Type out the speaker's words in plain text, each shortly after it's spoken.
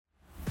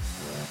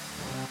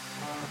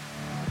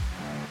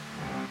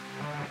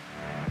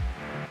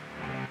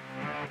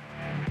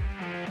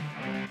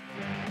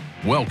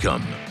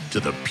Welcome to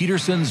the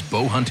Peterson's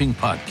Bow Hunting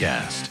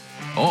Podcast.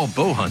 All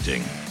bow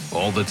hunting,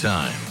 all the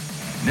time.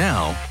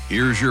 Now,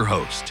 here's your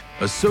host,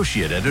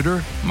 Associate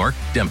Editor Mark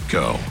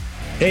Demko.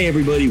 Hey,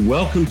 everybody.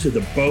 Welcome to the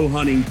Bow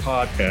Hunting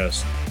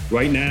Podcast.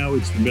 Right now,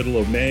 it's the middle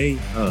of May.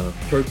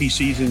 Turkey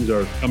seasons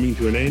are coming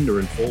to an end or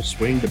in full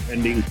swing,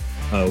 depending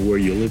where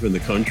you live in the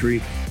country.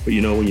 But,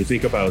 you know, when you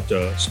think about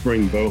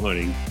spring bow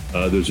hunting,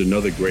 there's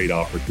another great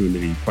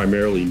opportunity,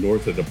 primarily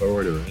north of the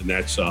border, and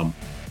that's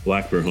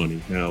black bear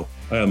hunting. Now,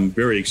 I'm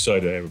very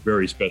excited. I have a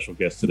very special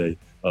guest today,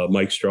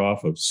 Mike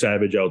Stroff of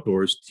Savage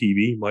Outdoors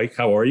TV. Mike,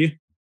 how are you?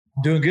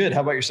 Doing good. How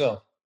about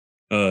yourself?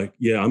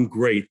 Yeah, I'm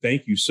great.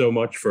 Thank you so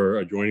much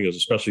for joining us,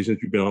 especially since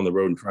you've been on the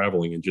road and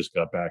traveling and just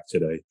got back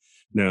today.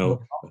 Now,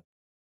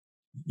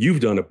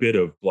 you've done a bit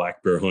of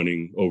black bear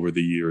hunting over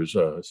the years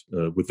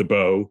with the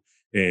bow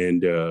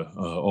and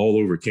all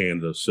over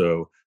Canada.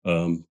 So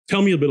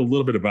tell me a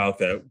little bit about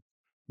that.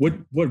 What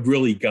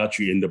really got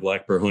you into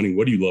black bear hunting?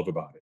 What do you love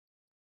about it?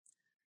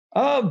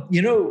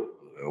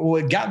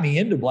 What got me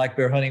into black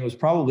bear hunting was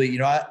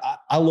probably,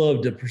 I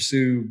love to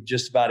pursue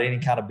just about any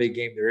kind of big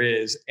game there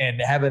is,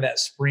 and having that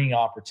spring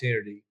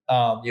opportunity,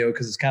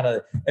 because it's kind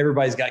of,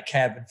 everybody's got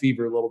cabin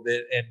fever a little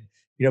bit, and,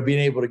 being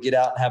able to get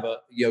out and have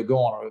go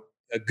on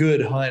a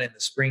good hunt in the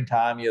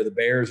springtime, the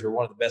bears are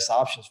one of the best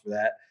options for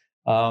that.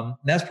 And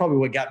that's probably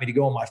what got me to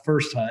go on my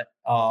first hunt.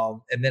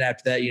 And then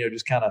after that,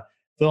 just kind of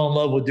fell in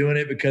love with doing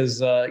it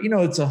because,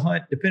 it's a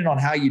hunt, depending on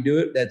how you do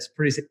it, that's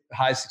pretty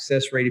high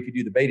success rate if you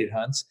do the baited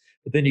hunts.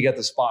 But then you got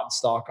the spot and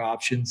stock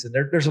options, and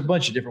there's a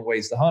bunch of different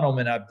ways to hunt them.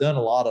 And I've done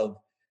a lot of,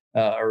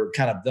 or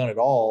kind of done it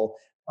all.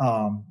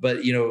 But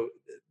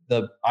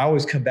I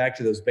always come back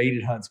to those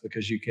baited hunts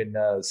because you can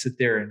sit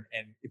there and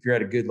if you're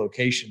at a good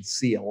location,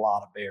 see a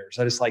lot of bears.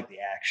 I just like the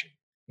action.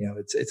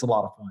 It's a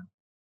lot of fun.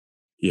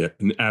 Yeah,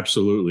 and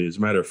absolutely. As a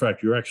matter of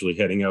fact, you're actually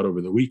heading out over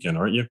the weekend,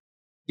 aren't you?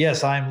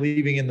 Yes, I'm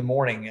leaving in the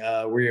morning.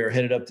 We are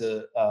headed up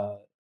to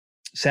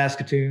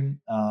Saskatoon.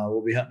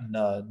 We'll be hunting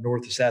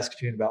north of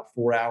Saskatoon about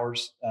 4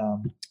 hours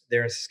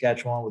there in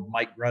Saskatchewan with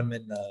Mike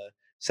Grunman,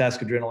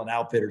 Saskadrenalin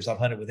Outfitters. I've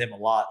hunted with him a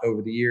lot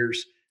over the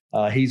years.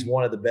 He's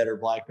one of the better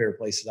black bear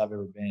places I've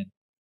ever been.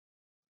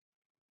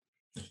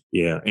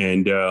 Yeah.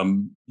 And,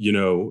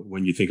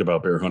 when you think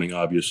about bear hunting,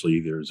 obviously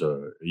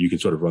you can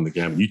sort of run the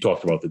gamut. You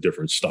talked about the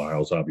different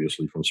styles,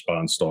 obviously from spot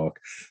and stalk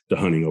to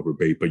hunting over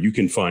bait, but you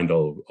can find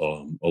a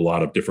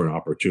lot of different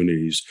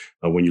opportunities.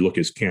 When you look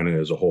at Canada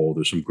as a whole,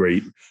 there's some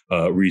great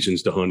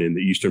reasons to hunt in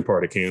the eastern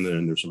part of Canada,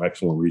 and there's some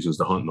excellent reasons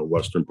to hunt in the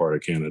western part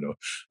of Canada.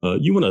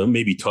 You want to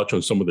maybe touch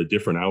on some of the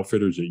different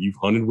outfitters that you've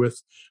hunted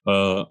with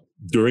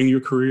during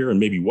your career and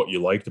maybe what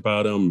you liked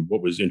about them,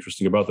 what was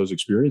interesting about those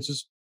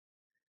experiences?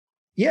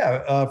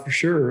 Yeah, for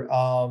sure.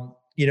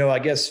 I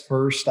guess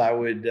first I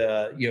would,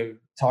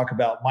 talk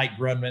about Mike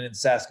Grunman and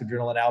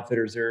Saskadrenalin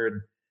Outfitters there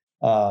in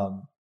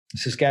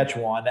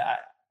Saskatchewan.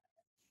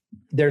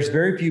 There's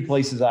very few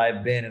places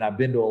I've been, and I've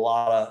been to a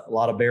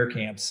lot of bear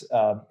camps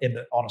on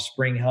a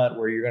spring hunt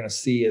where you're going to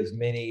see as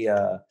many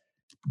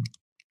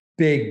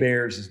big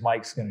bears as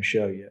Mike's going to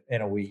show you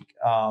in a week.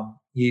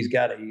 He's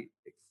got a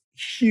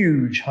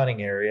huge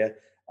hunting area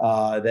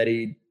that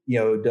he,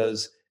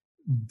 does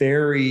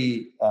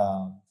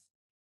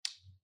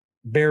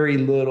very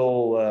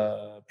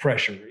little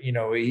pressure.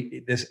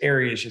 This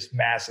area is just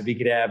massive. He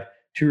could have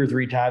 2 or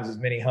 3 times as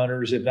many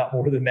hunters, if not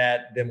more than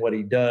that, than what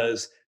he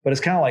does. But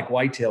it's kind of like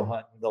whitetail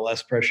hunting. The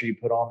less pressure you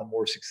put on, the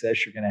more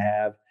success you're going to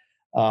have.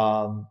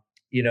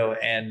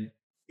 And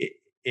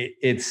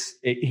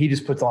he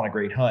just puts on a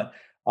great hunt.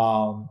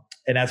 And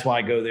that's why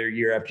I go there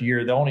year after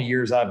year. The only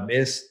years I've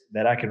missed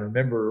that I can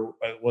remember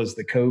was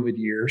the COVID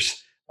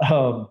years.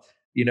 And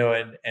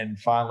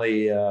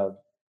finally,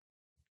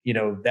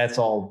 that's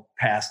all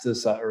past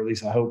us, or at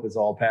least I hope it's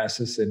all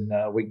past us, and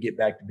we can get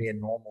back to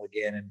being normal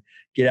again and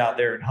get out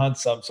there and hunt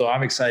some. So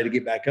I'm excited to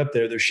get back up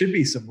there. There should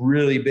be some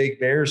really big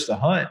bears to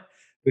hunt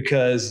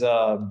because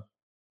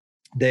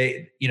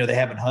they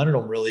haven't hunted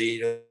them really.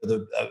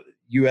 The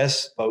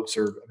U.S. folks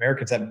or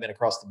Americans haven't been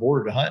across the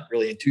border to hunt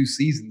really in 2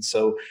 seasons.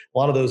 So a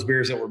lot of those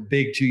bears that were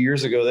big 2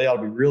 years ago, they ought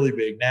to be really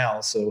big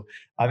now. So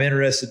I'm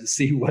interested to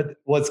see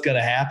what's going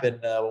to happen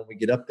when we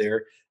get up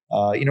there.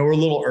 We're a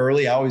little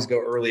early. I always go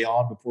early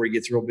on before he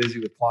gets real busy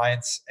with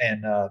clients,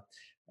 and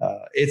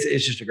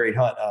it's just a great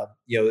hunt.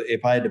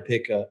 If I had to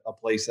pick a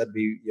place, that'd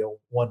be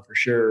one for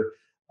sure.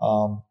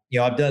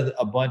 I've done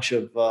a bunch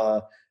of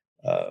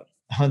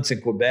hunts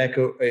in Quebec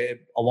a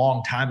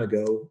long time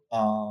ago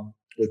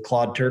with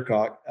Claude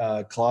Turcotte.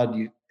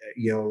 Claude,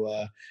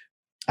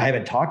 I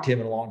haven't talked to him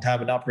in a long time,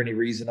 but not for any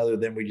reason other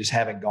than we just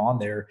haven't gone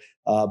there.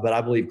 But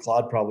I believe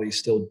Claude probably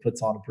still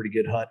puts on a pretty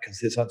good hunt because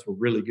his hunts were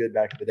really good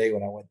back in the day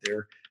when I went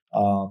there.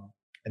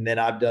 And then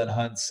I've done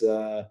hunts,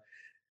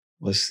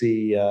 with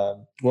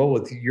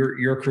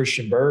your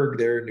Christian Berg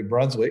there in New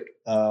Brunswick.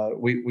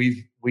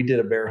 We did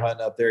a bear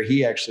hunt up there.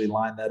 He actually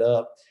lined that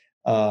up.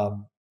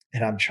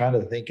 And I'm trying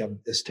to think,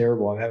 it's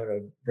terrible. I'm having a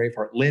brain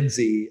fart.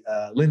 Lindsay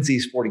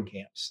Sporting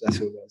Camps. That's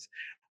who it was.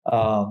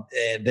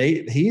 And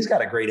he's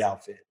got a great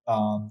outfit.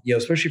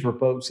 Especially for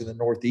folks in the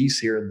Northeast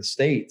here in the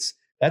States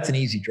that's an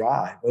easy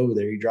drive over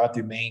there. You drive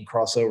through Maine,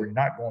 cross over, you're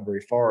not going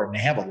very far, and they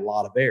have a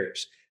lot of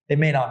bears. They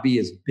may not be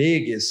as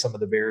big as some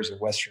of the bears in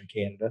Western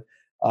Canada,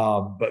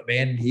 but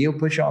man, he'll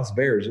put you on some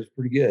bears. It's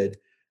pretty good.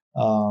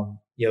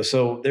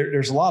 So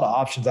there's a lot of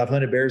options. I've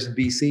hunted bears in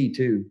BC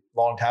too, a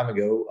long time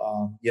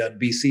ago. In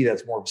BC,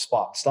 that's more of a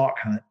spot and stock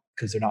hunt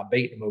because they're not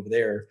baiting them over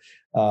there.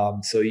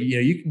 So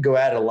you can go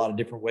at it a lot of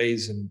different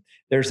ways, and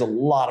there's a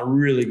lot of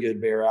really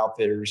good bear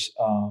outfitters.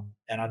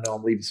 And I know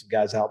I'm leaving some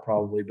guys out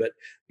probably, but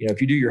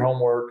if you do your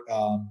homework,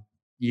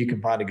 you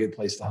can find a good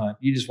place to hunt.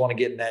 You just want to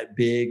get in that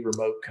big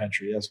remote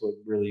country. That's what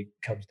it really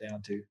comes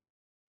down to.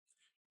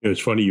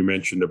 It's funny you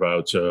mentioned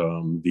about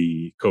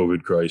the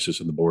COVID crisis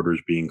and the borders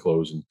being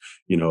closed. And,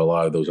 a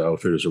lot of those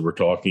outfitters that we're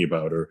talking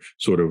about are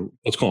sort of,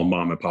 let's call them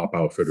mom and pop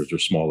outfitters or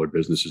smaller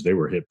businesses. They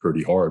were hit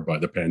pretty hard by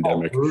the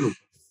pandemic. Oh,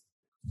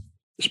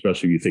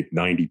 especially you think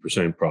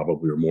 90%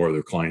 probably or more of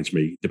their clients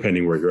may,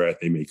 depending where you're at,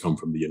 they may come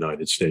from the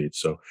United States.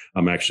 So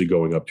I'm actually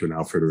going up to an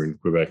outfitter in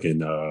Quebec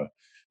in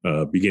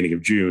beginning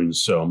of June.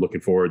 So I'm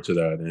looking forward to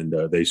that.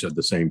 And they said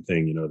the same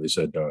thing. They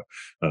said,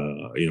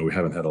 we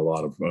haven't had a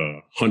lot of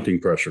hunting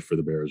pressure for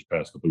the bears the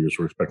past couple of years.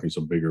 We're expecting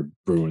some bigger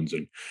Bruins.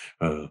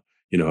 And,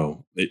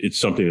 it's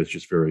something that's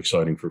just very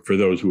exciting for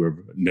those who have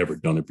never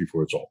done it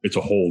before. It's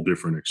a whole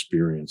different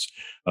experience.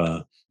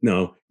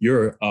 Now,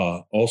 you're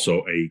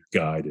also a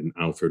guide and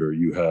outfitter.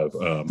 You have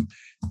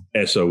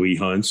SOE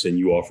hunts, and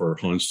you offer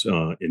hunts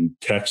in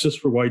Texas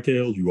for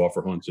whitetails. You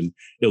offer hunts in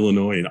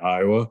Illinois and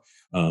Iowa.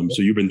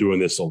 So you've been doing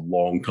this a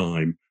long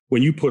time.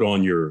 When you put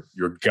on your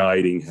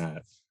guiding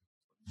hat,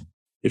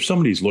 if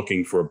somebody's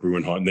looking for a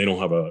Bruin hunt and they don't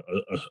have a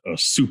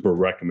super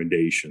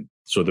recommendation,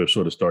 so they're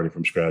sort of starting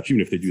from scratch,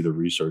 even if they do the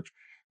research,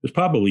 there's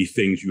probably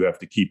things you have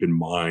to keep in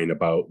mind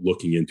about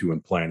looking into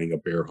and planning a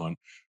bear hunt.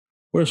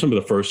 What are some of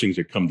the first things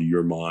that come to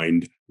your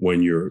mind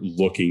when you're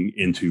looking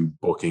into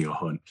booking a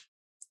hunt?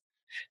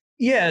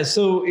 Yeah.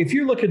 So if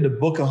you're looking to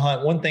book a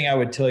hunt, one thing I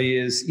would tell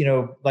you is,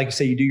 like you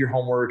say, you do your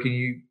homework and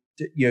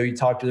you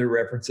talk to their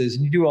references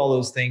and you do all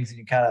those things and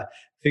you kind of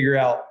figure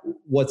out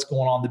what's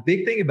going on. The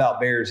big thing about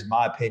bears, in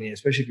my opinion,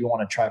 especially if you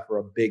want to try for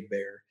a big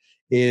bear,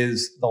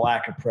 is the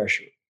lack of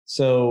pressure.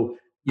 So,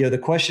 the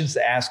questions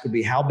to ask would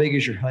be, how big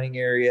is your hunting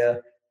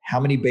area? How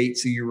many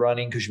baits are you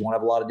running? Because you want to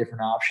have a lot of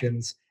different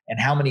options. And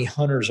how many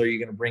hunters are you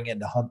going to bring in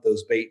to hunt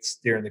those baits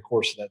during the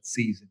course of that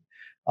season?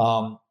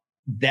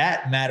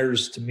 That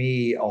matters to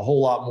me a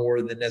whole lot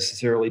more than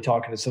necessarily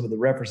talking to some of the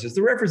references.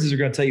 The references are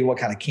going to tell you what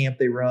kind of camp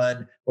they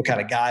run, what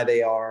kind of guy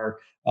they are.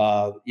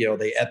 Are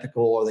they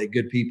ethical? Are they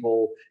good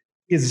people?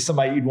 Is it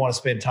somebody you'd want to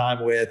spend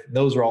time with? And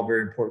those are all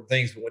very important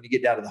things. But when you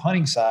get down to the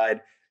hunting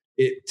side,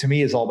 it to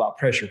me is all about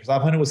pressure. Because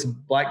I've hunted with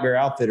some black bear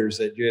outfitters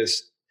that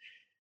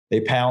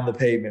they pound the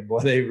pavement. Boy,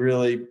 they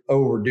really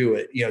overdo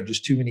it.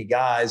 Just too many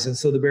guys. And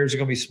so the bears are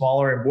going to be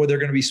smaller, and boy, they're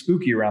going to be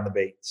spooky around the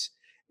baits.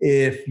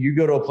 If you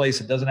go to a place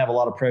that doesn't have a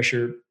lot of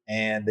pressure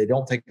and they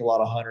don't take a lot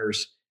of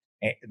hunters,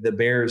 the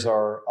bears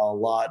are a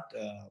lot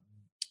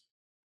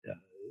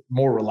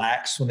more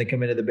relaxed when they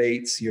come into the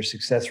baits. Your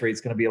success rate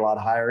is going to be a lot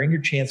higher, and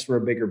your chance for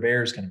a bigger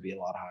bear is going to be a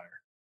lot higher.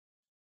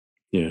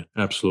 Yeah,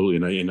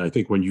 absolutely. And I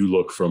think when you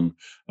look from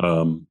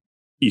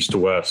east to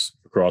west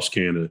across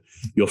Canada,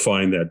 you'll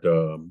find that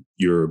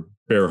your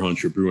bear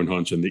hunts, your Bruin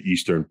hunts in the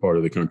eastern part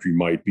of the country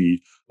might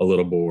be a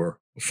little more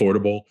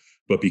affordable.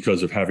 But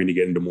because of having to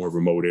get into more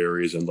remote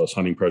areas and less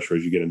hunting pressure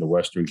as you get into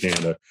Western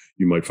Canada,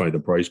 you might find the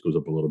price goes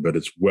up a little bit.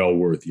 It's well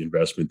worth the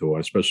investment, though,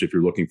 especially if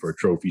you're looking for a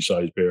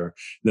trophy-sized bear.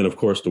 Then, of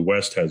course, the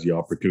West has the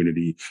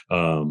opportunity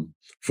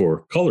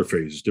for color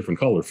phases, different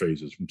color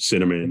phases, from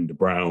cinnamon to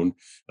brown.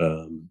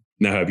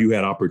 Now, have you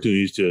had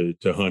opportunities to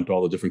hunt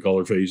all the different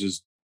color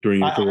phases during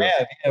your career? I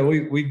have.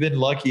 Yeah, we've been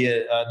lucky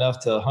enough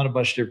to hunt a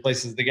bunch of different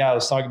places. The guy I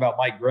was talking about,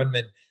 Mike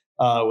Grunman,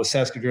 with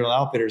Saskatchewan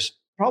Outfitters,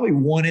 probably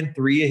 1 in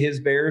 3 of his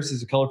bears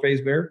is a color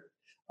phase bear.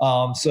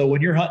 So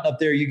when you're hunting up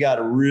there, you got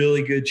a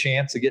really good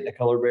chance of getting a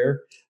color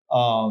bear.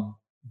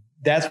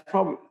 That's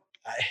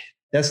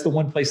the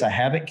one place I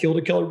haven't killed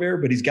a color bear,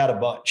 but he's got a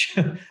bunch.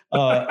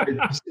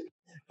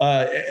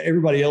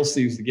 Everybody else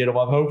seems to get them.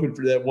 I'm hoping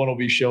for that one will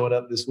be showing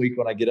up this week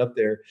when I get up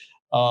there.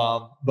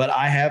 But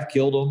I have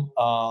killed them.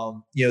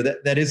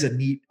 That is a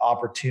neat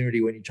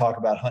opportunity when you talk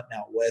about hunting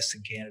out west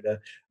in Canada.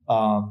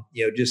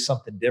 Just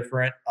something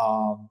different.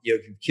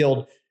 If you've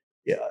killed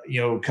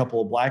a couple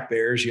of black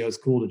bears, it's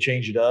cool to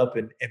change it up,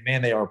 and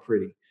man, they are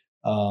pretty.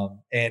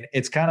 And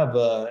it's kind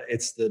of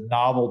it's the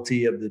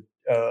novelty of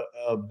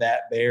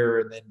that bear,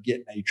 and then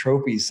getting a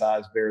trophy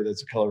size bear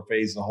that's a color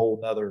phase, a whole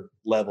nother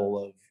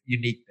level of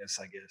uniqueness,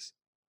 I guess.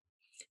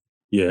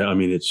 Yeah, I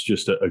mean, it's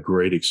just a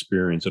great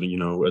experience. And,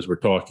 as we're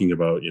talking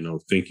about,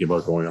 thinking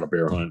about going on a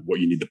bear hunt,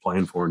 what you need to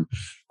plan for and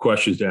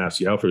questions to ask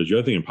the outfitters, the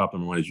other thing that popped in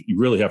my mind is you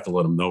really have to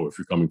let them know if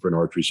you're coming for an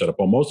archery setup.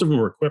 Well, most of them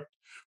are equipped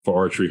for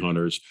archery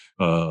hunters.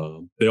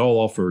 They all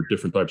offer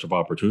different types of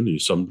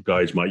opportunities. Some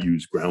guys might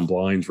use ground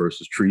blinds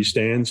versus tree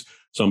stands.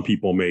 Some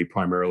people may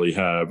primarily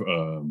have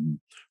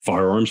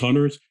firearms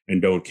hunters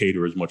and don't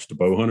cater as much to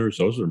bow hunters.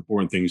 Those are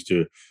important things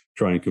to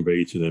try and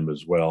convey to them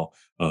as well.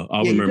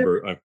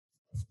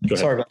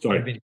 Sorry about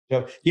that.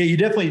 Yeah, you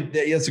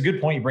definitely, that's a good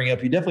point you bring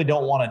up. You definitely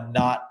don't want to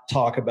not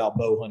talk about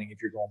bow hunting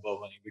if you're going bow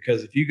hunting,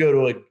 because if you go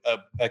to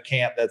a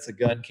camp that's a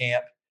gun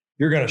camp,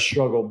 you're going to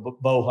struggle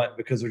bow hunting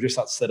because they're just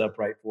not set up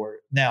right for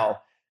it. Now,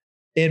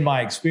 in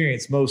my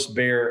experience, most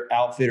bear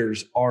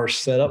outfitters are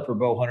set up for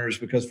bow hunters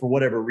because for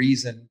whatever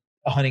reason,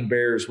 hunting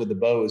bears with the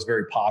bow is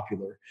very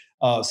popular.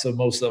 So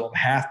most of them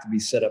have to be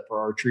set up for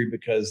archery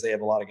because they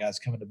have a lot of guys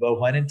coming to bow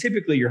hunt. And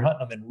typically you're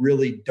hunting them in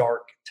really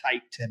dark,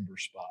 tight timber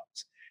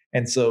spots.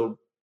 And so,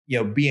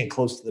 being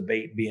close to the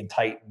bait and being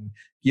tight and,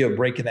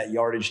 breaking that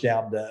yardage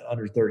down to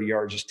under 30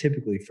 yards is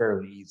typically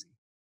fairly easy.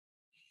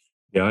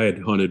 Yeah, I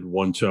had hunted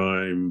one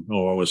time, I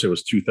want to say it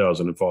was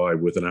 2005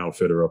 with an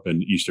outfitter up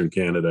in Eastern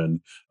Canada, and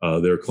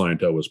their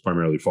clientele was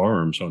primarily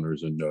firearms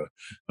hunters. And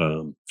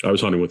I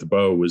was hunting with a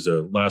bow. It was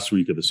the last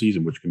week of the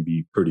season, which can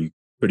be pretty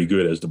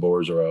good as the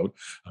boars are out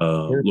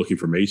looking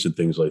for mates and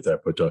things like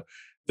that. But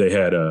they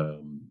had a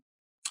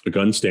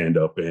gun stand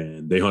up,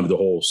 and they hunted the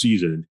whole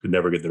season and could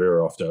never get the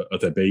bear off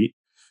that bait.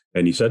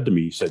 And he said to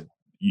me,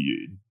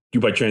 you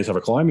by chance have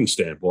a climbing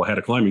stand? Well, I had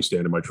a climbing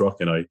stand in my truck,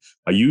 and I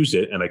used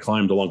it, and I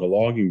climbed along a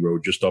logging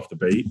road just off the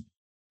bait.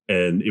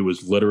 And it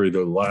was literally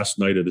the last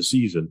night of the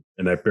season,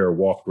 and that bear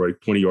walked right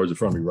 20 yards in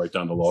front of me, right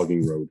down the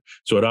logging road.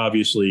 So it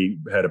obviously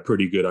had a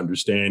pretty good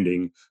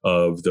understanding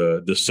of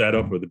the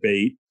setup of the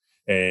bait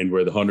and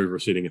where the hunters were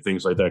sitting and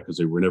things like that, because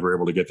they were never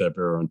able to get that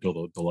bear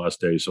until the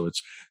last day. So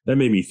that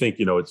made me think,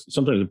 it's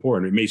sometimes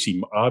important. It may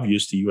seem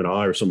obvious to you and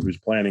I, or someone who's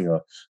planning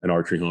an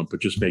archery hunt,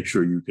 but just make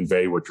sure you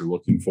convey what you're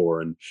looking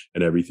for and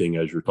everything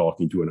as you're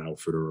talking to an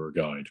outfitter or a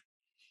guide.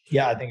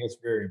 Yeah, I think it's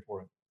very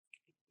important.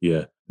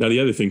 Yeah. Now, the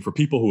other thing for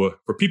people who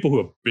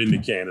have been to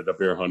Canada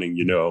bear hunting,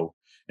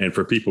 and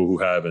for people who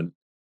haven't,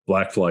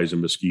 black flies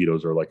and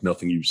mosquitoes are like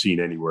nothing you've seen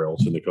anywhere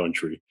else in the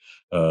country.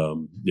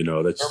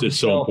 It's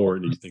so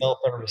important.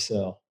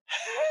 Thermacell.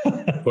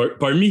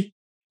 Pardon me?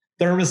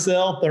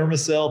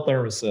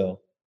 Thermacell.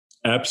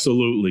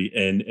 Absolutely.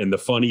 And the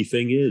funny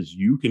thing is,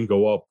 you can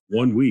go up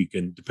 1 week,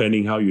 and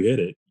depending how you hit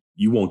it,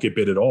 you won't get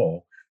bit at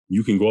all.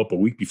 You can go up a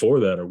week before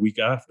that or a week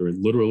after,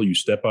 and literally you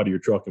step out of your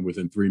truck and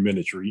within 3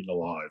 minutes you're eaten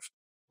alive.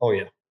 Oh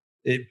yeah.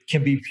 It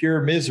can be pure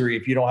misery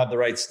if you don't have the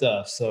right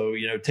stuff. So,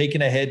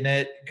 taking a head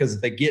net, because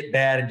if they get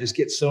bad and just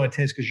get so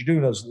intense, because you're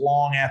doing those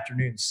long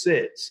afternoon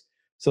sits.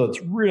 So it's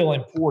real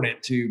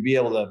important to be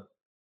able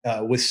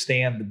to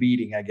withstand the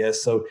beating, I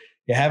guess. So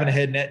having a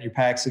head net in your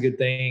pack's a good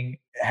thing.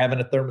 Having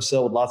a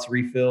Thermacell with lots of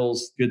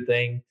refills, good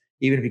thing.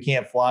 Even if you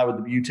can't fly with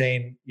the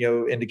butane,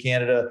 into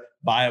Canada,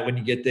 buy it when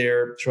you get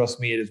there. Trust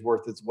me, it is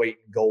worth its weight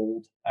in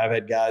gold. I've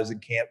had guys in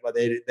camp, but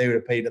they would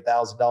have paid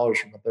 $1,000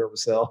 from a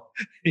Thermacell.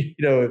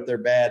 If they're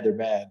bad, they're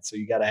bad. So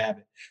you got to have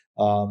it,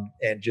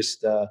 and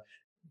just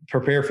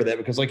prepare for that,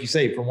 because, like you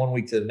say, from 1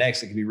 week to the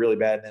next, it can be really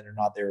bad, and then they're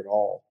not there at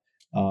all.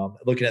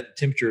 Looking at the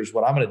temperatures,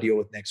 what I'm going to deal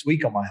with next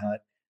week on my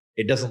hunt,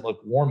 it doesn't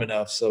look warm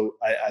enough, so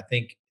I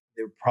think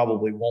they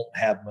probably won't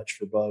have much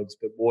for bugs.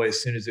 But boy,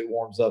 as soon as it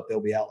warms up, they'll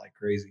be out like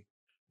crazy.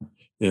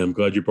 Yeah, I'm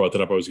glad you brought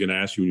that up. I was going to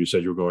ask you when you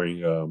said you were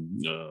going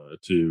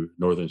to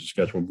northern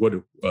Saskatchewan. What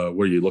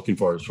are you looking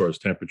for as far as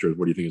temperatures?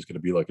 What do you think it's going to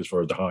be like as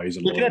far as the highs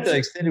and lows? Looking at the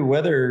extended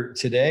weather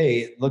today,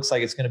 it looks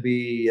like it's going to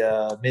be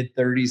mid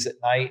 30s at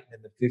night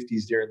and the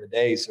 50s during the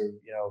day. So,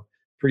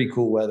 pretty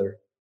cool weather.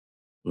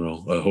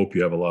 Well, I hope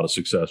you have a lot of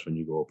success when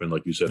you go up. And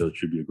like you said, it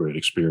should be a great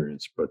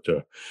experience. But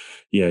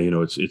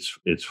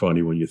it's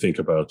funny when you think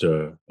about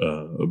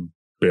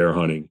bear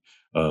hunting.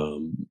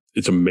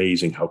 It's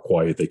amazing how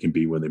quiet they can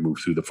be when they move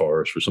through the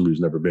forest for somebody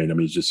who's never been. I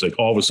mean, it's just like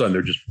all of a sudden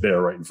they're just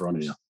there right in front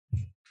of you.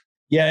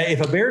 Yeah.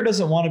 If a bear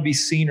doesn't want to be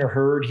seen or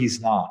heard,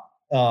 he's not.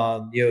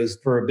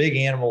 For a big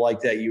animal like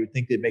that, you would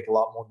think they'd make a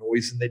lot more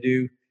noise than they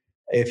do.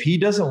 If he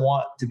doesn't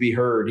want to be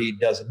heard, he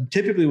doesn't.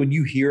 Typically, when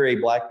you hear a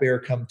black bear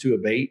come to a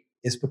bait,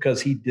 it's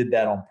because he did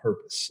that on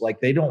purpose.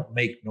 Like, they don't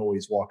make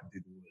noise walking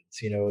through the woods.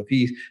 If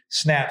he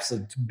snaps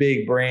a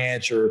big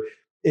branch, or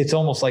it's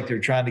almost like they're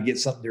trying to get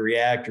something to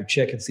react or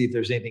check and see if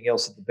there's anything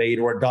else at the bait,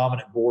 or a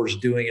dominant boar's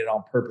doing it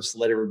on purpose to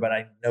let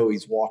everybody know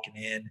he's walking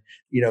in.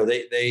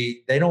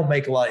 They don't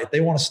make a lot. If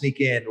they want to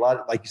sneak in, a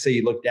lot, like you say,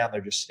 you look down,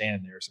 they're just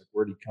standing there. It's like,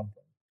 where'd he come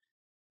from?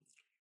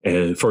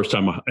 And first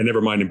time, I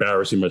never mind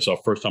embarrassing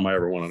myself. First time I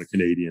ever went on a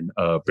Canadian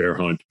bear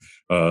hunt.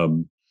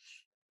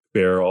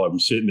 I'm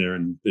sitting there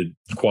and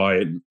it's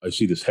quiet, and I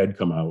see this head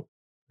come out,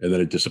 and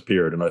then it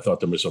disappeared. And I thought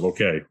to myself,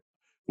 okay,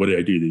 what did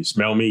I do? Did he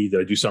smell me?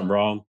 Did I do something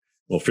wrong?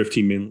 Well,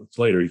 15 minutes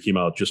later, he came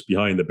out just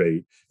behind the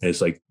bait. And it's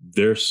like,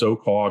 they're so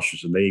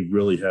cautious, and they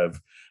really have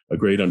a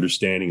great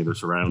understanding of their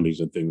surroundings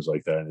and things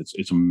like that. And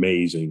it's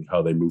amazing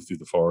how they move through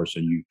the forest,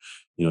 and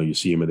you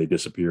see them and they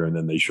disappear, and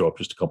then they show up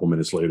just a couple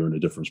minutes later in a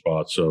different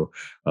spot. So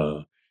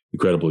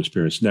incredible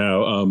experience.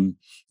 Now,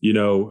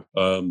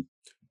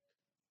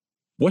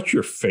 what's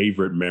your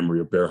favorite memory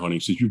of bear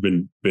hunting, since you've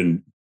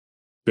been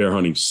bear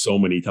hunting so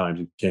many times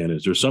in Canada?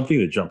 Is there something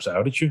that jumps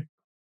out at you?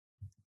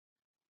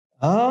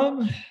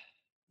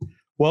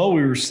 Well,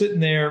 we were sitting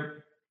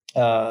there.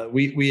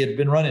 We had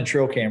been running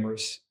trail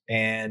cameras,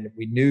 and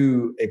we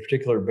knew a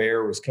particular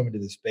bear was coming to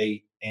this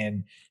bait,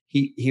 and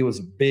he was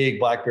a big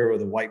black bear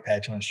with a white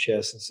patch on his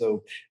chest. And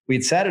so we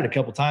had sat it a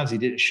couple times. He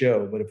didn't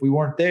show, but if we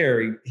weren't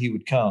there, he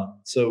would come.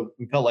 So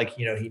we felt like,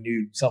 he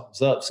knew something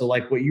was up. So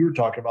like what you were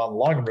talking about on the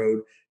logging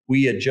road,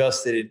 we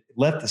adjusted it,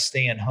 left the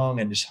stand hung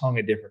and just hung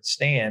a different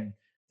stand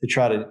to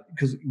try to,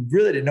 because we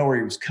really didn't know where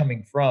he was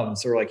coming from.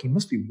 So we're like, he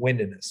must be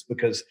winding us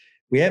because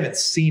we haven't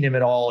seen him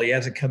at all. He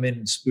hasn't come in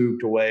and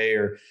spooked away.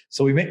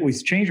 So we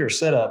changed our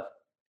setup,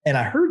 and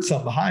I heard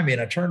something behind me,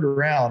 and I turned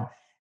around,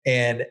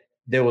 and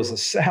there was a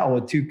sow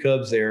with two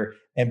cubs there,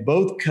 and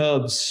both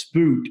cubs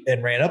spooked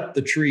and ran up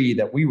the tree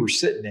that we were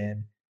sitting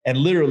in, and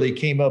literally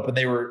came up, and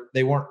they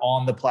weren't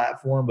on the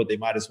platform, but they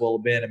might as well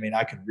have been. I mean,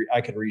 I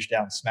could reach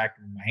down and smack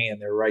them in my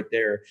hand. They were right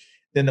there.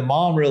 Then the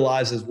mom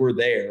realizes we're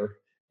there,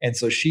 and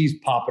so she's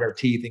popping her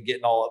teeth and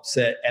getting all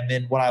upset. And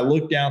then when I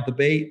looked down at the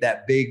bait,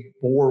 that big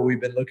boar we've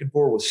been looking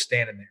for was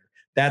standing there.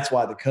 That's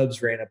why the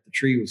cubs ran up the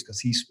tree, was because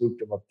he spooked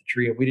them up the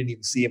tree, and we didn't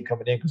even see him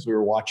coming in because we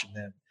were watching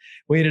them.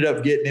 We ended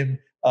up getting him.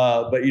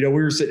 But we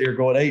were sitting there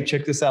going, "Hey,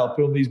 check this out,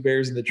 filming these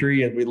bears in the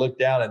tree." And we looked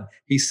down, and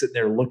he's sitting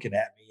there looking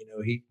at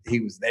me. He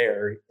was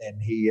there,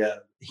 and he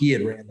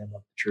had ran them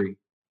up the tree.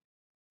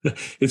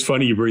 It's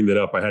funny you bring that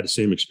up. I had the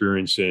same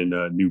experience in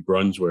New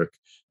Brunswick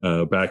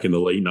back in the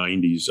late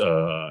 90s.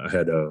 I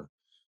had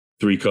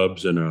 3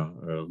 cubs and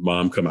a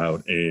mom come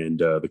out, and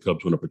the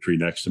cubs went up a tree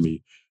next to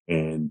me.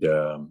 And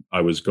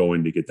I was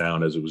going to get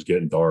down as it was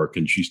getting dark,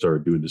 and she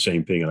started doing the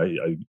same thing. And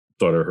I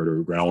thought I heard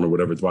her growling or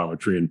whatever at the bottom of a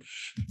tree. And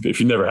if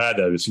you never had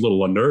that, it's a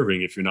little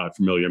unnerving if you're not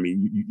familiar. I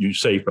mean, you're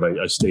safe, but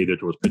I stayed there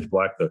till it was pitch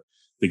black.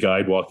 The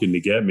guide walked in to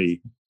get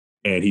me,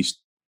 and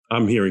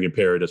I'm hearing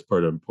impaired. That's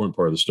part of the important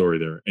part of the story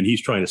there. And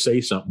he's trying to say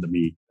something to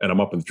me, and I'm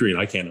up in the tree, and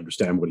I can't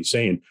understand what he's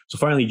saying. So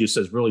finally he just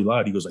says really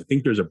loud, he goes, "I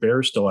think there's a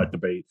bear still at the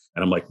bait."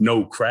 And I'm like,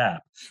 "No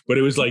crap." But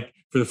it was like,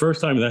 for the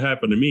first time that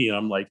happened to me,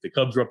 I'm like, the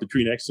cubs were up the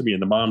tree next to me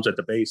and the mom's at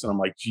the base. And I'm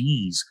like,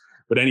 geez.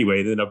 But anyway,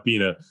 it ended up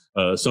being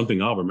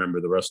something I'll remember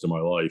the rest of my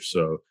life.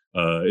 So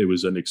it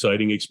was an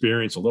exciting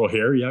experience, a little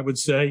hairy, I would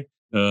say.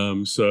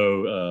 But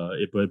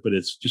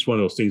it's just one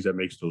of those things that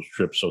makes those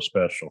trips so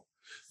special.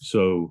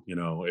 So,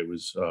 it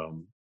was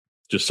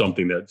just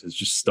something that has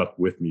just stuck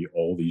with me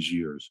all these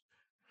years.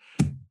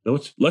 Now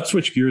let's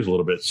switch gears a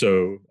little bit.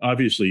 So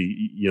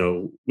obviously,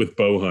 with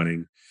bow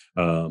hunting,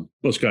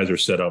 most guys are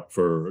set up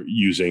for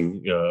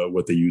using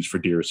what they use for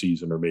deer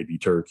season or maybe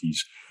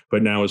turkeys.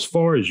 But now, as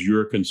far as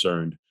you're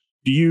concerned,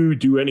 do you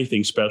do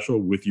anything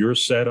special with your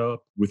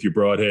setup, with your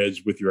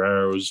broadheads, with your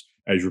arrows,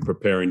 as you're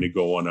preparing to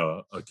go on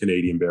a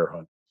Canadian bear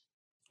hunt?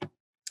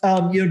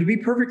 To be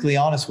perfectly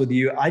honest with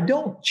you, I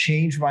don't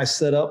change my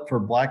setup for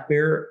black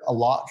bear a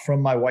lot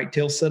from my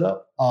whitetail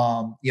setup.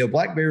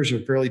 Black bears are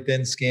fairly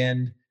thin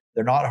skinned.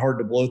 They're not hard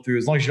to blow through.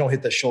 As long as you don't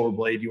hit the shoulder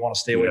blade, you want to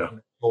stay away from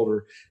the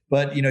shoulder.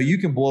 But, you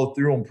can blow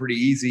through them pretty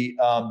easy.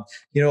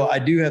 I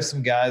do have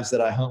some guys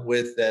that I hunt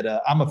with that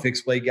I'm a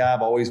fixed blade guy.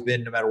 I've always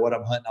been, no matter what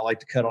I'm hunting, I like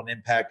to cut on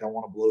impact. I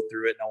want to blow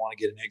through it, and I want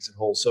to get an exit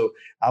hole. So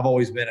I've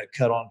always been a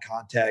cut on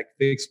contact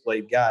fixed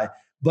blade guy.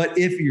 But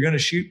if you're going to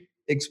shoot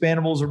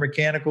expandables or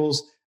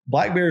mechanicals,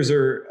 black bears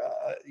are,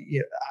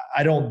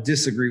 I don't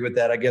disagree with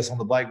that. I guess on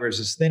the black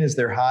bears, as thin as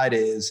their hide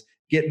is,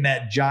 getting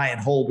that giant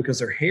hole, because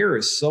their hair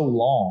is so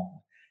long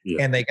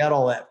and they got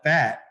all that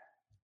fat.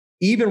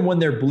 Even when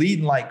they're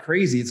bleeding like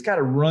crazy, it's got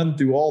to run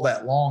through all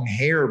that long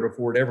hair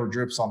before it ever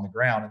drips on the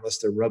ground, unless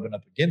they're rubbing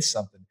up against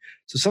something.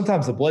 So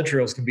sometimes the blood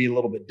trails can be a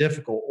little bit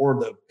difficult, or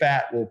the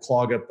fat will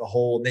clog up the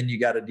hole. And then you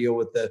got to deal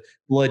with the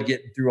blood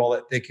getting through all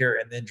that thick hair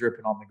and then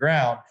dripping on the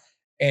ground.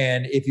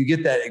 And if you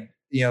get that,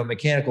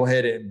 mechanical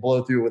head and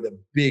blow through with a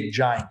big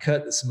giant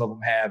cut that some of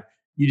them have,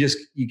 you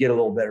get a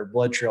little better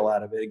blood trail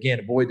out of it. Again,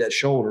 avoid that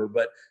shoulder.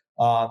 But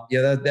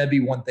that'd be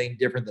one thing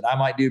different that I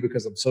might do,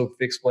 because I'm so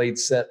fixed blade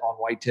set on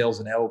whitetails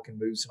and elk and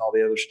moose and all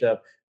the other stuff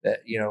that,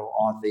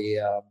 on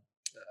the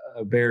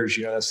bears,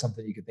 that's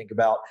something you can think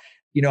about.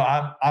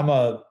 I'm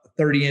a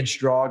 30-inch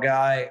draw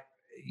guy,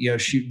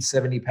 shooting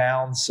 70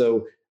 pounds.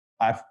 So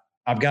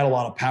I've got a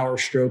lot of power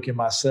stroke in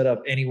my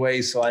setup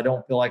anyway, so I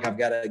don't feel like I've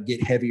got to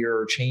get heavier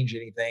or change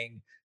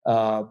anything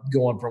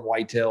going from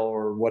whitetail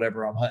or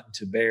whatever I'm hunting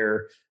to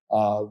bear.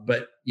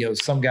 But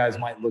some guys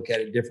might look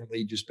at it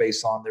differently just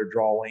based on their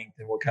draw length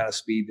and what kind of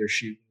speed they're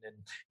shooting,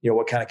 and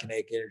what kind of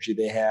kinetic energy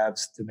they have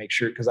to make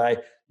sure. Because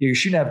you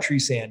shouldn't have tree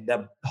stand.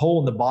 That hole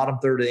in the bottom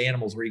third of the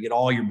animals where you get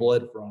all your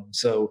blood from.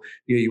 So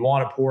you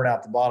want it pouring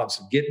out the bottom.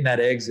 So getting that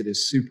exit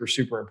is super,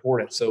 super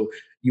important. So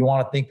you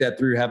want to think that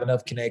through, have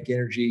enough kinetic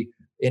energy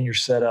in your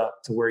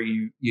setup to where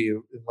you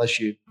unless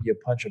you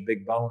punch a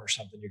big bone or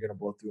something, you're going to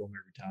blow through them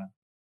every time.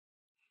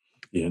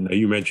 Yeah. Now,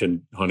 you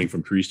mentioned hunting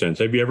from tree stands.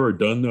 Have you ever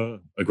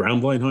done a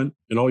ground blind hunt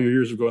in all your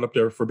years of going up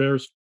there for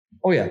bears?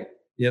 Oh yeah.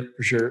 Yep,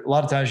 for sure. A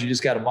lot of times you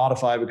just got to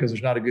modify because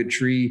there's not a good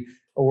tree,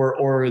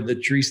 or the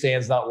tree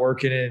stand's not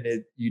working,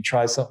 and you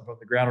try something from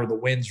the ground, or the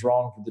wind's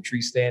wrong for the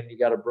tree stand, and you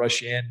got to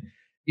brush in.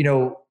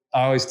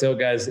 I always tell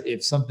guys,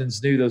 if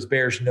something's new, those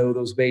bears know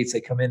those baits.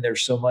 They come in there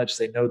so much.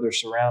 They know their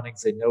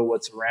surroundings. They know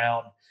what's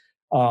around.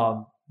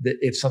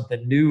 if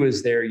something new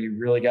is there, you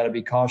really got to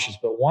be cautious.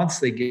 But once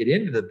they get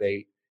into the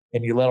bait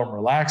and you let them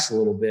relax a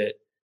little bit,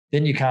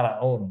 then you kind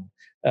of own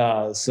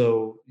them.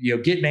 So,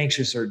 getting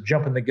anxious or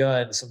jumping the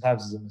gun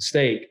sometimes is a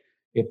mistake.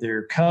 If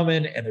they're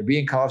coming and they're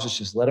being cautious,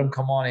 just let them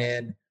come on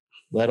in,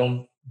 let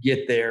them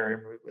get there.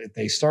 And if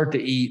they start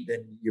to eat,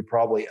 then you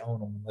probably own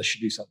them unless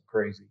you do something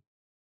crazy.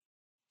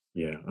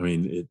 Yeah, I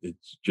mean,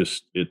 it's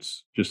just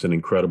an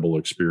incredible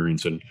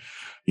experience. And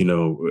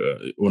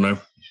when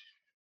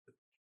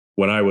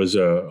I was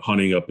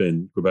hunting up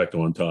in Quebec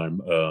one time,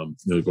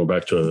 going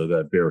back to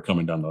that bear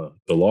coming down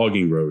the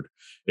logging road,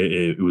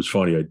 it was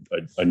funny.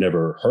 I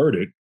never heard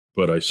it,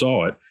 but I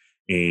saw it,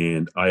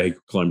 and I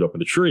climbed up in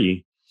the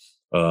tree.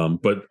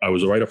 But I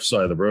was right off the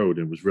side of the road,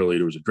 and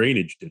there was a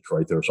drainage ditch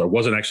right there. So I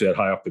wasn't actually that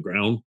high off the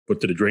ground,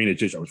 but to the drainage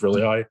ditch, I was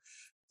really high.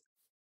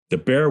 The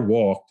bear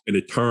walked, and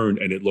it turned,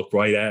 and it looked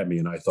right at me.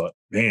 And I thought,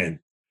 man,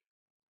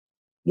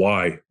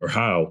 why or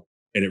how?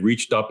 And it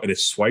reached up and it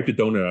swiped a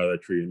donut out of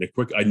that tree. And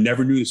I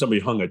never knew that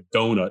somebody hung a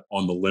donut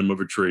on the limb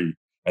of a tree,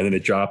 and then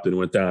it dropped and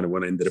went down and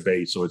went into the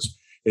base. So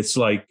it's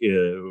like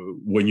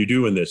when you're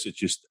doing this, it's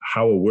just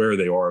how aware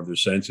they are of their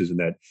senses and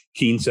that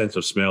keen sense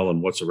of smell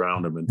and what's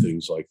around them and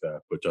things like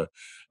that. But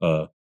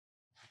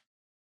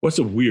what's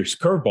the weirdest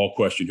curveball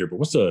question here? But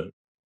what's the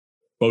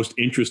most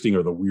interesting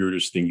or the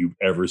weirdest thing you've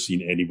ever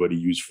seen anybody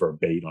use for a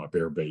bait on a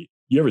bear bait?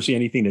 You ever see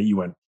anything that you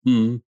went,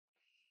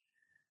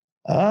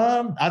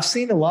 I've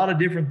seen a lot of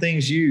different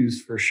things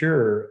used for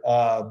sure.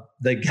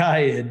 The guy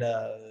in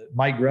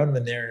Mike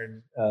Grunman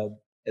there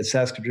at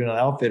Saskatoon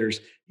Outfitters,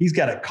 he's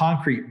got a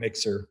concrete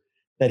mixer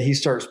that he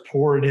starts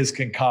pouring his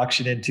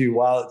concoction into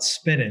while it's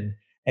spinning,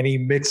 and he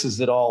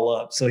mixes it all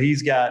up. So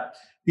he's got,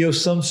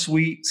 some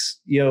sweets,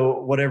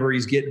 whatever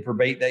he's getting for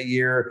bait that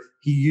year.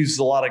 He uses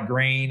a lot of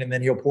grain, and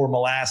then he'll pour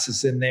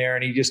molasses in there,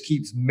 and he just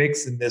keeps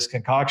mixing this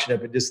concoction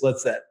up and just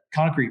lets that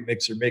concrete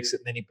mixer mix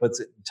it. And then he puts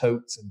it in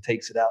totes and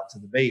takes it out to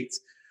the baits.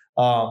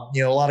 A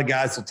lot of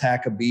guys will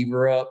tack a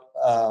beaver up.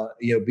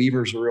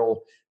 Beavers are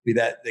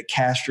the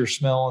castor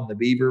smell in the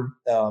beaver,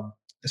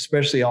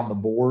 especially on the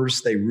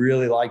boars. They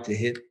really like to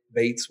hit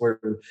baits where,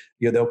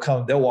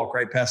 they'll walk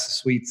right past the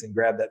sweets and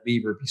grab that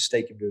beaver if you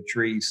stake him to a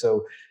tree.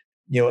 So,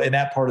 in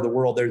that part of the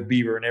world, there's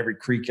beaver in every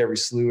creek, every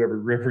slough, every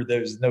river.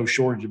 There's no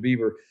shortage of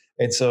beaver.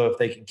 And so if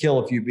they can kill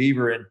a few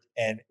beaver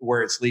and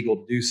where it's legal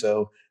to do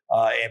so,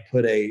 and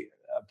put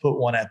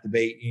one at the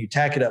bait, and you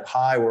tack it up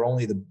high where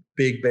only the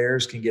big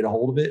bears can get a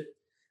hold of it.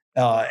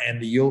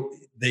 And you'll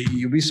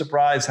be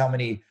surprised how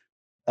many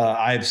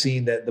I've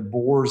seen that the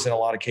boars, in a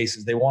lot of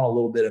cases, they want a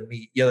little bit of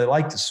meat. Yeah, they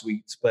like the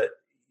sweets, but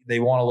they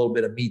want a little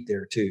bit of meat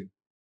there too.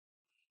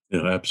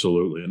 Yeah,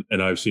 absolutely.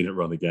 And I've seen it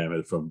run the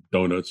gamut from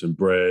donuts and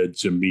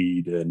breads and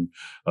meat and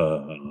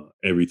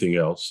everything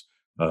else.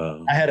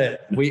 I had a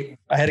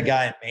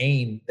guy in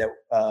Maine that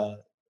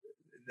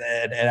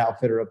an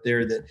outfitter up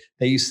there that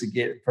they used to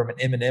get from an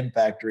M&M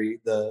factory,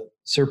 the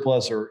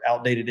surplus or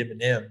outdated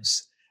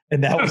M&Ms.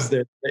 And that was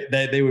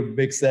they would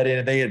mix that in,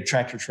 and they had a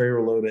tractor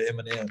trailer load of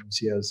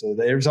M&Ms. So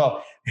there's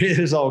all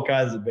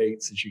kinds of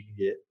baits that you can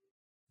get.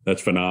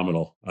 That's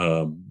phenomenal.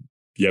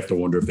 You have to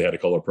wonder if they had a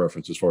color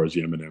preference as far as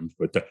the M&Ms,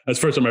 but that's the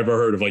first time I've ever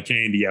heard of like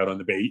candy out on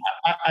the bait.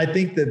 I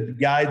think the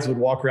guides would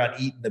walk around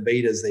eating the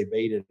bait as they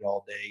baited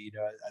all day.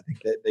 I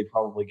think that they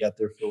probably got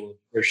their fill of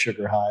their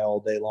sugar high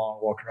all day long,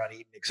 walking around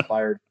eating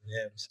expired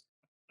M&Ms.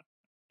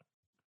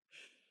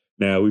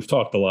 Now, we've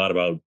talked a lot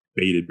about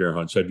baited bear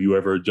hunts. Have you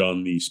ever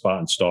done the spot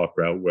and stalk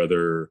route,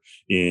 whether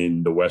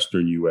in the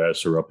Western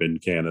U.S. or up in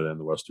Canada in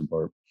the Western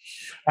part?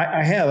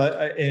 I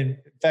have. In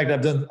fact,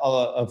 I've done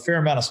a fair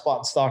amount of spot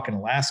and stalk in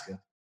Alaska.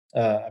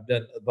 I've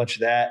done a bunch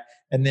of that.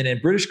 And then in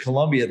British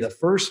Columbia, the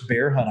first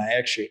bear hunt I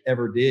actually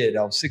ever did,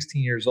 I was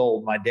 16 years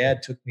old. My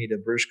dad took me to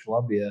British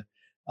Columbia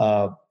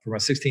for my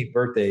 16th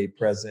birthday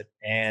present,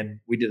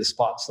 and we did a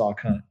spot and stalk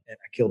hunt, and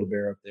I killed a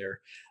bear up there.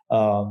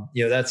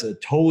 That's a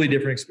totally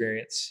different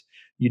experience.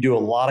 You do a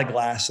lot of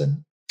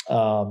glassing.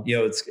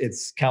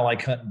 It's kind of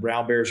like hunting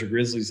brown bears or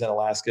grizzlies in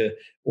Alaska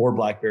or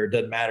black bear. It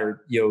doesn't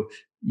matter. You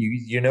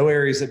know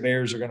areas that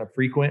bears are going to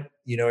frequent,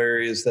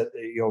 areas that,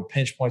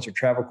 pinch points or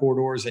travel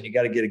corridors, and you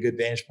got to get a good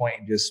vantage point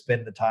and just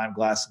spend the time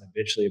glassing.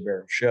 Eventually a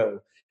bear will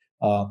show.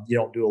 You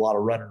don't do a lot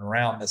of running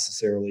around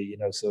necessarily,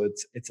 so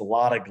it's a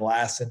lot of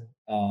glassing.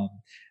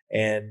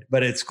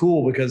 But it's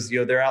cool because,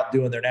 they're out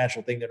doing their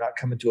natural thing. They're not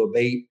coming to a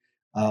bait.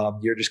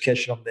 You're just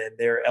catching them in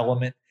their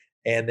element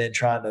and then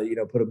trying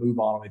to, put a move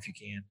on them if you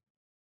can.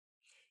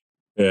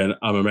 And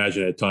I'm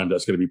imagining at times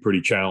that's going to be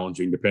pretty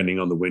challenging depending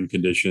on the wind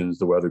conditions,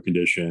 the weather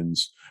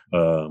conditions,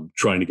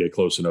 trying to get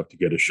close enough to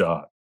get a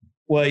shot.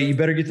 Well, you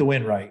better get the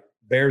wind right.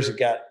 Bears have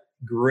got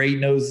great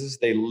noses.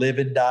 They live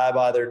and die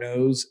by their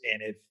nose.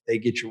 And if they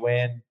get your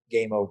wind,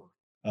 game over.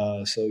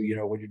 So,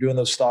 when you're doing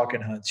those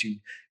stalking hunts, you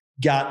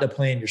got to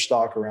plan your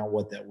stalk around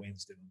what that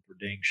wind's doing for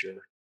dang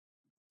sure.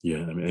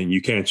 Yeah, I mean, and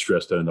you can't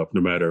stress that enough. No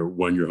matter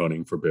when you're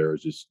hunting for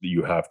bears,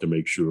 you have to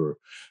make sure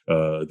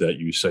that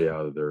you stay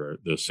out of their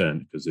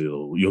scent because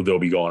they'll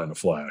be gone in a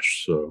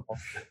flash. So,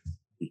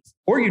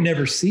 or you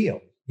never see them.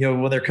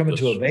 When they're coming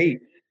to a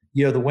bait,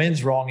 the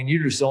wind's wrong and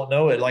you just don't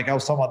know it. Like I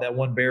was talking about that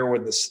one bear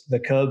when the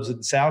cubs and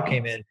the sow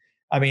came in.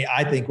 I mean,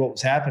 I think what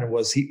was happening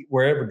was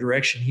wherever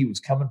direction he was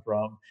coming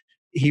from,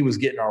 he was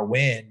getting our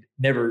wind,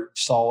 never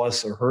saw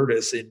us or heard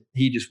us, and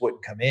he just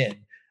wouldn't come in.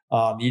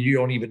 You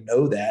don't even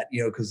know that,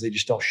 because they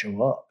just don't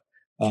show up,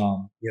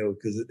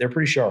 because they're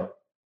pretty sharp.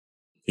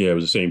 Yeah, it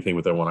was the same thing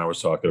with that one I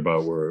was talking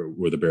about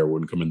where the bear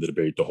wouldn't come into the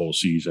bait the whole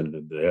season,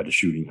 and they had a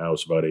shooting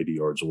house about 80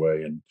 yards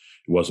away. And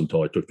it wasn't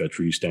until I took that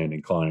tree stand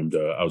and climbed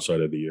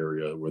outside of the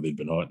area where they'd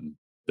been hunting.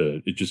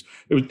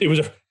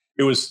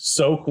 It was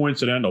so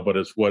coincidental, but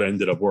it's what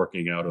ended up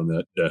working out on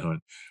that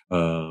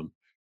hunt.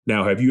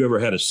 Now, have you ever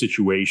had a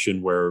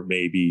situation where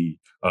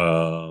maybe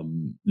no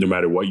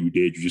matter what you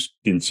did, you just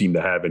didn't seem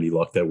to have any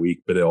luck that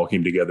week, but it all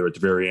came together at the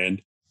very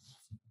end?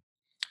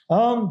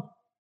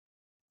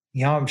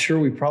 I'm sure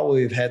we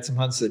probably have had some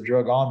hunts that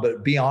drug on, but to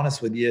be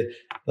honest with you,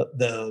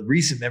 the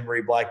recent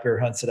memory black bear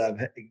hunts that I've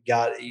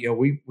got,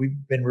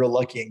 we've been real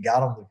lucky and got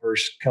them the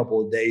first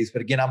couple of days.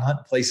 But again, I'm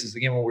hunting places,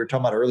 again, when we were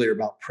talking about earlier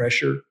about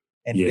pressure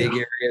and big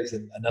areas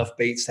and enough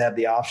baits to have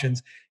the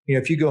options.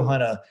 If you go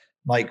hunt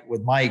like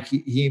with Mike,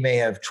 he may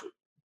have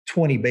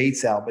 20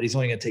 baits out, but he's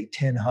only going to take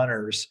 10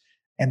 hunters.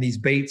 And these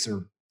baits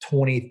are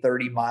 20,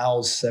 30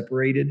 miles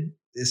separated.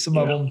 Some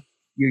of them,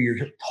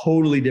 you're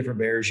totally different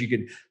bears.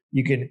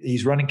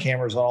 He's running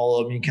cameras on all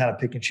of them. You kind of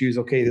pick and choose.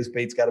 Okay, this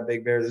bait's got a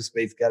big bear. This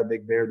bait's got a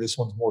big bear. This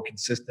one's more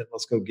consistent.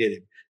 Let's go get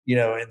him.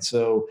 And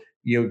so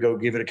you go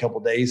give it a couple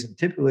of days. And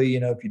typically,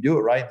 if you do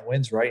it right and the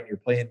wind's right and you're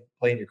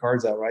playing your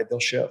cards out right, they'll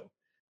show.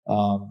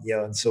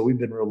 And so we've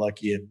been real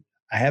lucky, and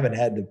I haven't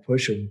had to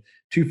push them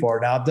too far.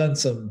 Now I've done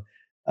some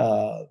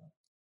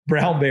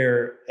brown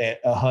bear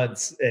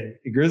hunts and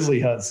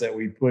grizzly hunts that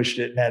we pushed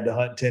it and had to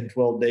hunt 10,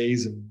 12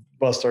 days and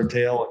bust our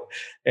tail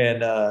and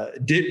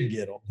didn't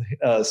get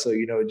them. So,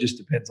 it just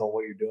depends on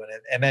what you're doing.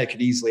 And that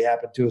could easily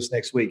happen to us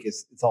next week.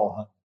 It's all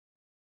hunting.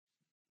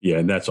 Yeah.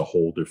 And that's a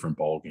whole different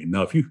ballgame.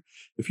 Now, if you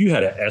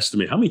had to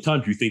estimate, how many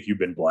times do you think you've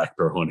been black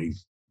bear hunting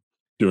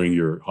during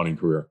your hunting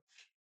career?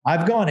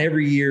 I've gone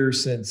every year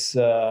since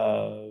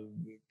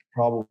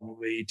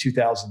probably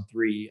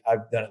 2003.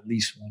 I've done at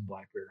least one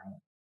black bear hunt.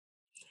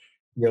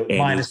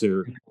 Minus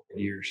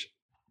years.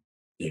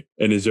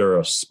 And is there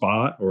a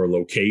spot or a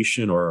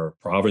location or a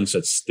province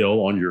that's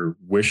still on your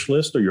wish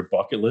list or your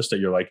bucket list that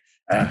you're like,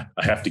 I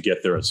have to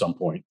get there at some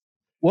point?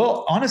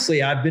 Well,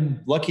 honestly, I've been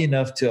lucky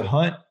enough to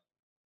hunt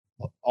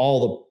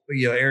all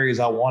the areas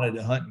I wanted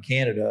to hunt in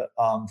Canada.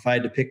 If I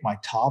had to pick my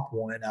top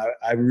one,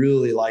 I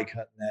really like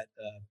hunting that,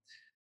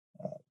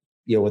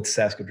 with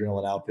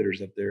Saskadrillen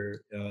Outfitters up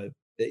there.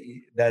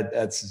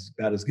 That's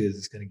about as good as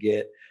it's going to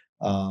get.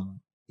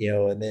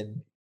 And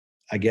then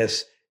I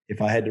guess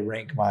if I had to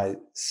rank my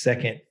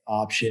second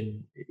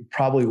option, it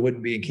probably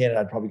wouldn't be in Canada.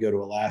 I'd probably go to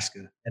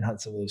Alaska and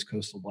hunt some of those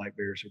coastal black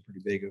bears. They're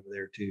pretty big over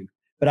there too.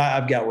 But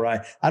I've got where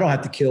I don't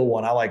have to kill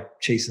one. I like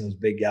chasing those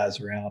big guys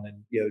around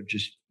and,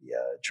 just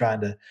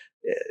trying to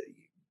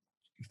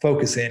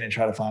focus in and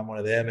try to find one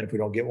of them. And if we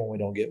don't get one, we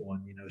don't get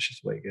one. It's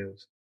just the way it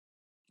goes.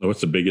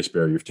 What's the biggest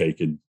bear you've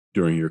taken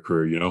during your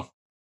career,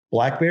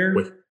 Black bear?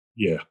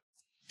 Yeah.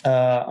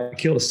 I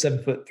killed a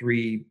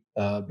 7'3"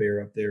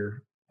 bear up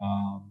there.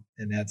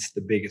 And that's the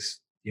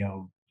biggest,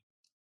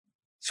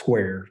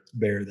 square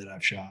bear that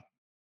I've shot.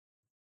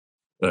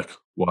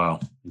 Wow.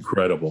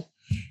 Incredible.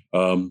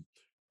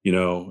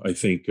 I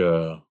think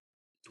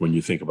when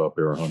you think about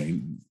bear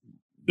hunting,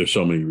 there's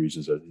so many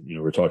reasons that,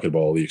 we're talking about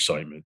all the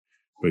excitement,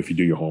 but if you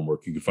do your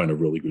homework, you can find a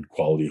really good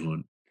quality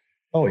hunt.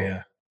 Oh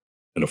yeah.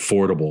 And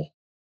affordable.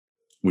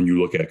 When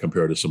you look at it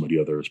compared to some of the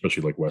other,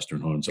 especially like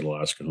Western hunts and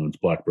Alaska hunts,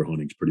 black bear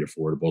hunting is pretty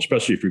affordable,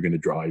 especially if you're going to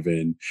drive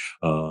in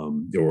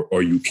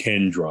or you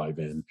can drive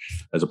in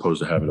as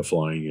opposed to having to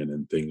flying in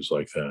and things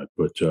like that.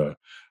 But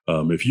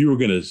if you were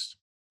going to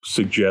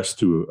suggest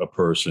to a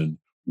person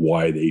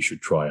why they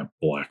should try a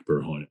black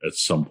bear hunt at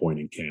some point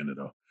in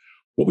Canada,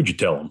 what would you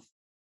tell them?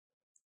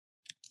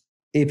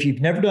 If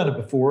you've never done it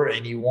before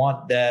and you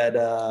want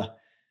that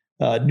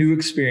new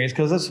experience,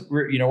 because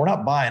we're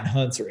not buying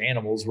hunts or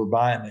animals, we're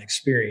buying an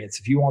experience.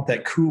 If you want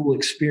that cool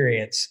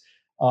experience,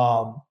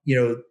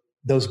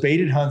 those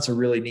baited hunts are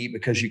really neat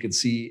because you can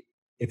see,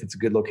 if it's a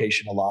good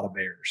location, a lot of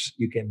bears.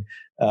 You can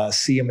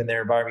see them in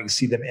their environment. You can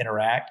see them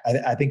interact.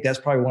 I think that's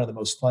probably one of the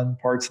most fun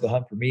parts of the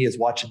hunt for me is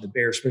watching the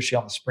bears, especially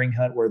on the spring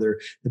hunt where the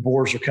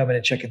boars are coming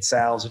and checking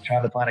sows and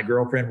trying to find a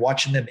girlfriend.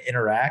 Watching them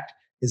interact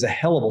is a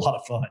hell of a lot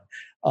of fun.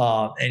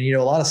 And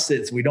a lot of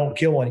sits, we don't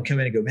kill one and come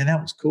in and go, man,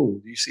 that was cool.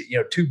 You see,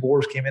 2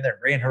 boars came in there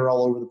and ran her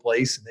all over the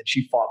place. And then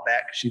she fought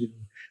back. She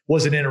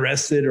wasn't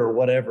interested or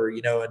whatever,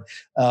 and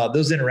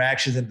those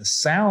interactions and the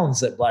sounds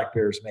that black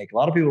bears make. A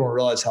lot of people don't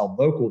realize how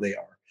vocal they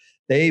are.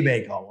 They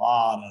make a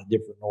lot of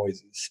different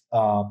noises.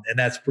 And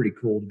that's pretty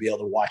cool to be able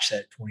to watch that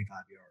at 25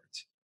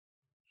 yards.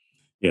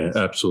 Yeah,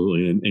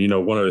 absolutely.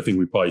 And one other thing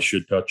we probably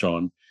should touch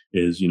on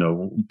is,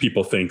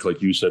 people think,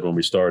 like you said when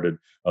we started,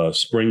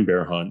 spring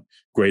bear hunt,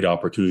 great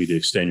opportunity to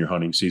extend your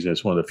hunting season.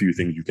 It's one of the few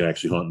things you can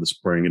actually hunt in the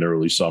spring and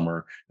early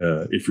summer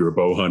if you're a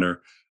bow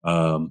hunter.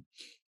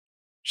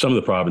 some of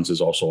the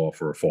provinces also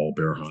offer a fall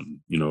bear hunt.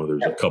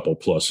 There's a couple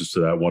pluses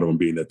to that. One of them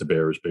being that the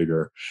bear is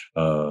bigger.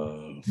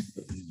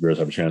 Bears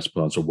have a chance to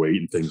put on some weight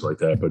and things like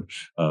that. But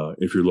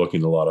if you're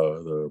looking, a lot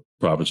of the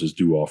provinces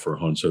do offer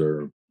hunts that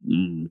are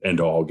end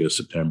of August,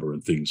 September,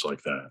 and things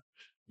like that.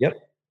 Yep,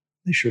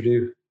 they sure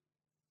do.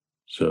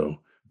 So,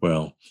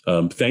 well,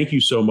 thank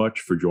you so much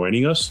for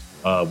joining us.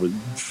 We're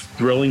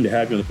thrilling to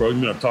have you on the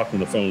program. I've talked on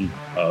the phone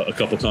a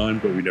couple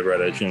times, but we never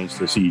had a chance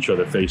to see each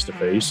other face to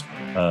face.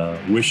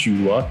 Wish you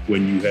luck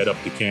when you head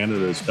up to Canada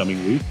this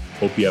coming week.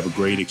 Hope you have a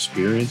great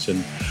experience.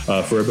 And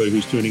for everybody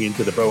who's tuning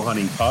into the Bow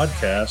Hunting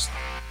Podcast,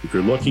 if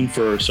you're looking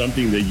for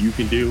something that you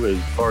can do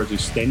as far as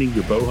extending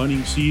your bow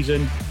hunting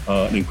season,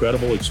 an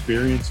incredible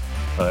experience.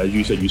 As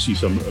you said, you see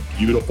some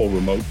beautiful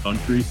remote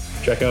country.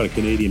 Check out a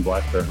Canadian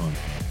black bear hunt.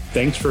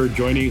 Thanks for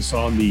joining us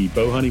on the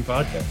Bow Hunting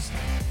Podcast.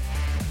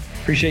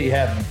 Appreciate you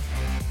having me.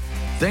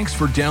 Thanks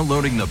for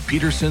downloading the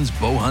Peterson's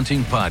Bow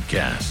Hunting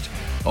Podcast.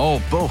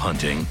 All bow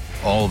hunting,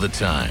 all the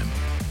time.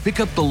 Pick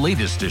up the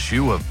latest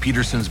issue of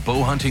Peterson's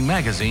Bow Hunting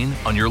magazine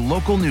on your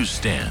local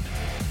newsstand,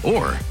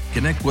 or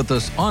connect with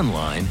us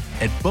online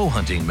at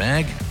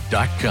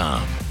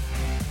bowhuntingmag.com.